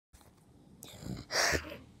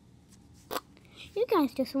You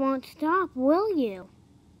guys just won't stop, will you?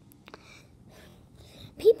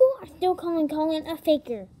 People are still calling Colin a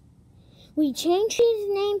faker. We changed his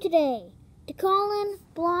name today to Colin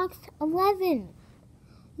Blocks 11.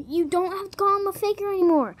 You don't have to call him a faker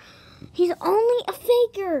anymore. He's only a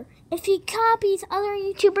faker if he copies other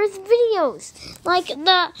YouTubers' videos, like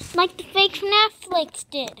the fake Netflix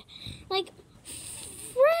did. Like,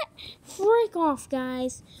 frick off,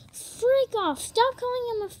 guys. Frick off. Stop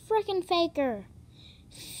calling him a frickin' faker.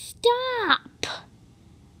 Stop.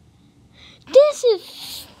 This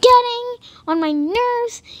is getting on my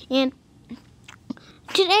nerves, and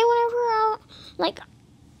today whenever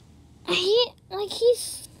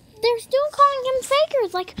they're still calling him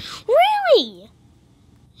fakers. Like, really?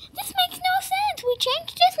 This makes no sense. We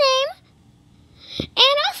changed his name.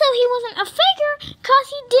 And also, he wasn't a faker because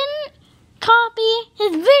he didn't copy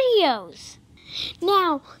his videos.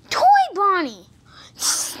 Now, Toy Bonnie,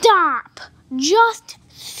 stop. Just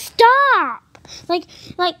stop. Like,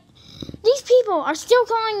 these people are still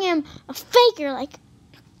calling him a faker. Like,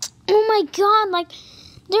 oh my God, like,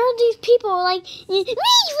 there are these people like, me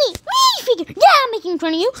faker. Yeah, I'm making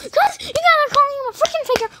fun of you because you guys are calling him a freaking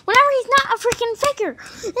faker whenever he's not a freaking faker.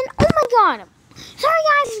 And oh my God, sorry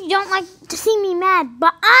guys if you don't like to see me mad,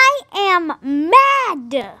 but I am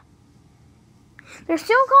mad. They're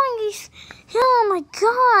still calling these. Oh my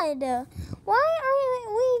God, why are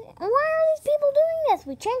these people doing this?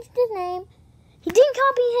 We changed his name. He didn't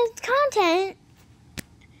copy his content,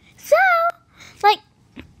 so like.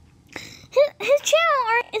 His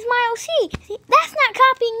channel is my OC. That's not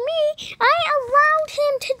copying me. I allowed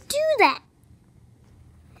him to do that.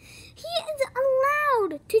 He is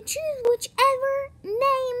allowed to choose whichever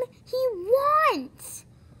name he wants.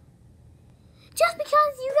 Just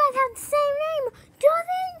because you guys have the same name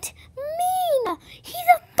doesn't mean he's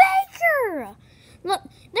a faker. Look,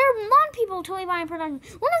 there are a lot of people Toy Bonnie Productions.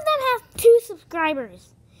 One of them has 2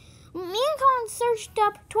 subscribers. Me and Colin searched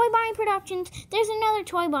up Toy Bonnie Productions. There's another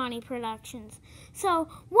Toy Bonnie Productions. So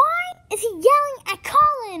why is he yelling at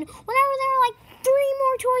Colin whenever there are like 3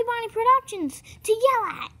 more Toy Bonnie Productions to yell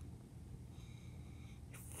at?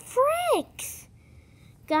 Fricks!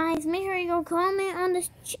 Guys, make sure you go comment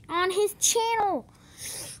on his channel.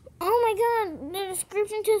 Oh my God, the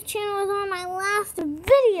description to his channel is on my last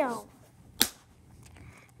video.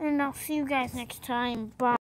 And I'll see you guys next time. Bye.